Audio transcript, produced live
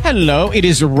Hello, it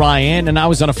is Ryan, and I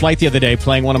was on a flight the other day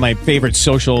playing one of my favorite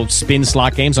social spin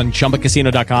slot games on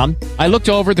ChumbaCasino.com. I looked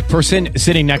over at the person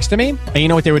sitting next to me, and you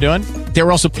know what they were doing? They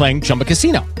were also playing Chumba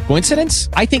Casino. Coincidence?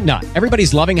 I think not.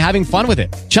 Everybody's loving having fun with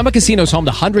it. Chumba Casino is home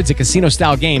to hundreds of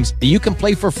casino-style games that you can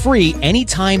play for free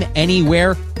anytime,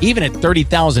 anywhere, even at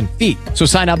 30,000 feet. So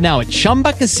sign up now at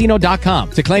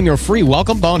ChumbaCasino.com to claim your free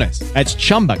welcome bonus. That's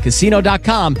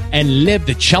ChumbaCasino.com and live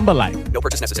the Chumba life. No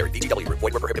purchase necessary. VGW. Void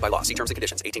where prohibited by law. See terms and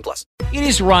conditions. 18+. It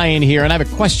is Ryan here, and I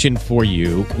have a question for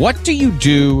you. What do you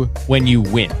do when you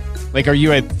win? Like, are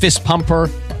you a fist pumper,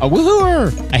 a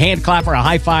woohooer, a hand clapper, a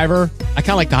high fiver? I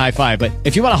kind of like the high five, but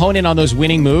if you want to hone in on those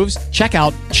winning moves, check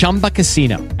out Chumba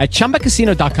Casino. At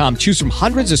ChumbaCasino.com, choose from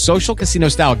hundreds of social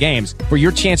casino-style games for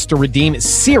your chance to redeem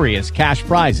serious cash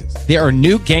prizes. There are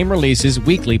new game releases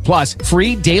weekly, plus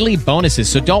free daily bonuses,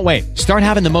 so don't wait. Start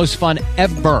having the most fun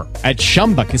ever at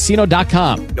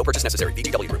ChumbaCasino.com. No purchase necessary.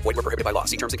 VGW. Void where prohibited by law.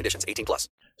 See terms and conditions. 18+.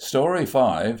 Story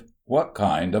 5, What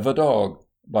Kind of a Dog?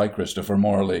 By Christopher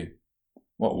Morley.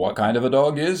 "Well, what kind of a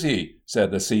dog is he?"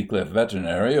 said the Seacliff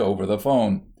veterinary over the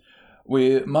phone.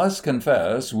 We must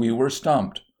confess we were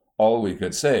stumped. All we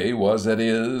could say was that he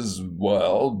is,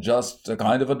 well, just a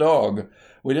kind of a dog.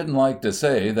 We didn't like to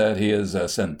say that he is a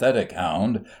synthetic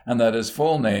hound, and that his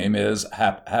full name is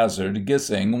Haphazard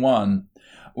Gissing 1.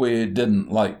 We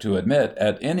didn't like to admit,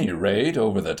 at any rate,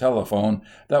 over the telephone,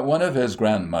 that one of his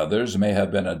grandmothers may have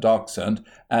been a Dachshund,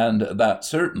 and that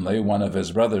certainly one of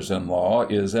his brothers-in-law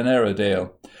is an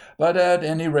Airedale. But at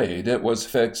any rate, it was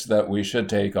fixed that we should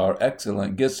take our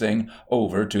excellent Gissing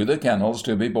over to the kennels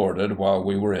to be boarded while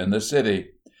we were in the city.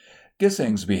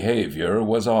 Gissing's behavior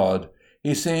was odd.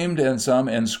 He seemed in some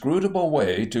inscrutable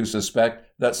way to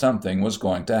suspect that something was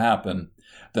going to happen.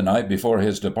 The night before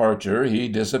his departure he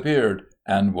disappeared,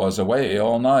 and was away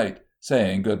all night,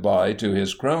 saying good-bye to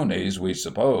his cronies, we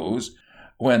suppose.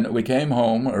 When we came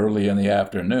home early in the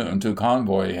afternoon to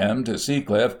convoy him to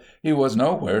Seacliff, he was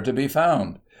nowhere to be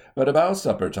found. But about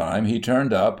supper-time he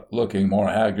turned up, looking more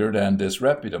haggard and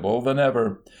disreputable than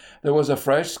ever. There was a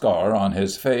fresh scar on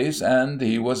his face, and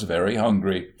he was very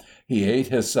hungry. He ate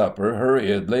his supper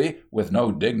hurriedly, with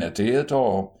no dignity at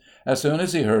all. As soon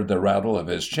as he heard the rattle of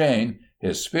his chain,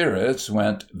 his spirits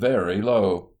went very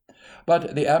low.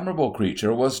 But the admirable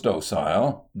creature was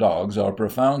docile. Dogs are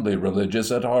profoundly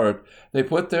religious at heart. They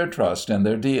put their trust in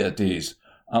their deities.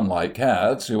 Unlike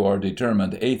cats, who are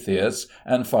determined atheists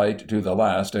and fight to the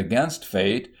last against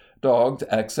fate, dogs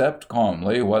accept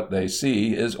calmly what they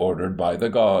see is ordered by the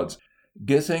gods.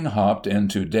 Gissing hopped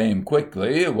into Dame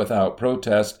quickly, without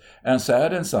protest, and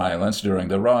sat in silence during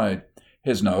the ride.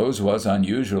 His nose was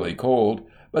unusually cold,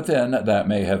 but then that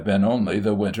may have been only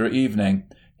the winter evening.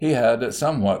 He had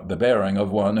somewhat the bearing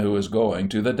of one who is going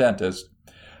to the dentist.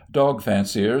 Dog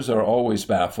fanciers are always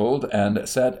baffled and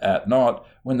set at naught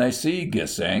when they see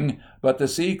Gissing, but the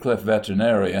Seacliff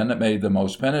veterinarian made the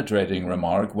most penetrating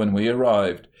remark when we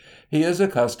arrived. He is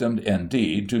accustomed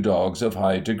indeed to dogs of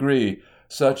high degree,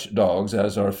 such dogs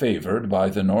as are favoured by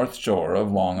the North Shore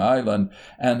of Long Island,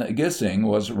 and Gissing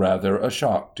was rather a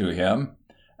shock to him.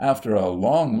 After a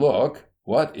long look,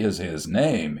 "What is his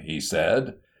name?" he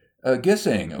said.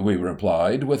 "Gissing," we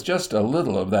replied, with just a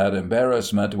little of that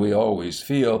embarrassment we always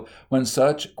feel when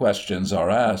such questions are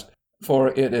asked, for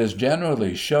it is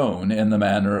generally shown in the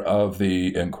manner of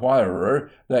the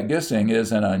inquirer that Gissing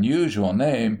is an unusual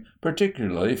name,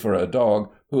 particularly for a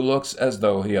dog who looks as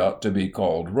though he ought to be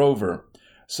called Rover.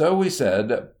 So we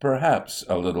said, perhaps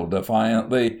a little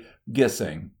defiantly,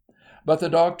 "Gissing." But the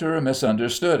doctor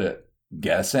misunderstood it.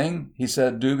 "Guessing?" he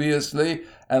said dubiously,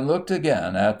 and looked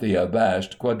again at the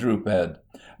abashed quadruped.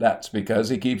 "That's because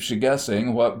he keeps you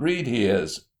guessing what breed he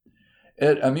is."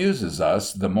 It amuses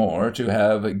us the more to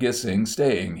have Gissing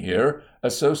staying here,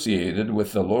 associated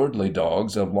with the lordly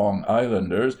dogs of Long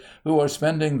Islanders who are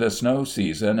spending the snow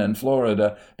season in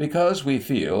Florida, because we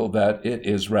feel that it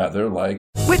is rather like.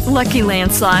 With Lucky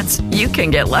Land Slots, you can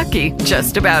get lucky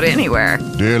just about anywhere.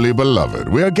 Dearly beloved,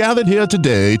 we are gathered here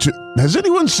today to... Has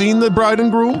anyone seen the bride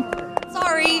and groom?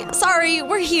 Sorry,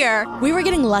 we're here. We were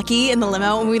getting lucky in the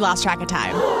limo and we lost track of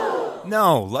time.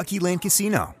 No, Lucky Land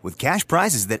Casino, with cash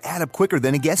prizes that add up quicker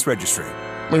than a guest registry.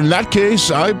 In that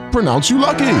case, I pronounce you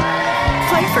lucky.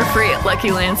 Play for free at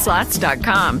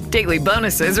LuckyLandSlots.com. Daily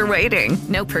bonuses are waiting.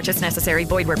 No purchase necessary.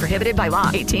 Void where prohibited by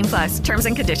law. 18+. Terms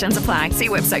and conditions apply. See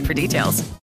website for details.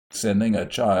 Sending a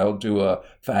child to a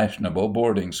fashionable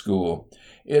boarding school.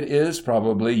 It is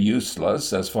probably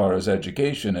useless as far as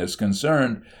education is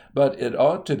concerned, but it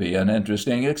ought to be an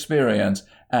interesting experience,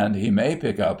 and he may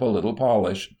pick up a little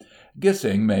polish.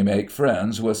 Gissing may make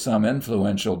friends with some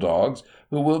influential dogs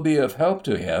who will be of help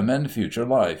to him in future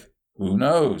life. Who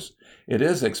knows? It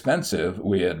is expensive,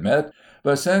 we admit,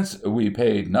 but since we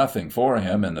paid nothing for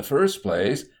him in the first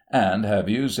place, and have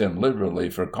used him liberally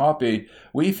for copy,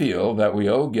 we feel that we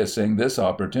owe Gissing this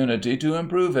opportunity to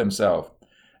improve himself.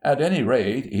 At any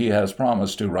rate, he has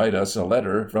promised to write us a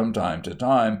letter from time to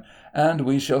time, and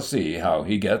we shall see how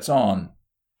he gets on.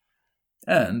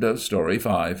 End of Story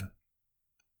 5.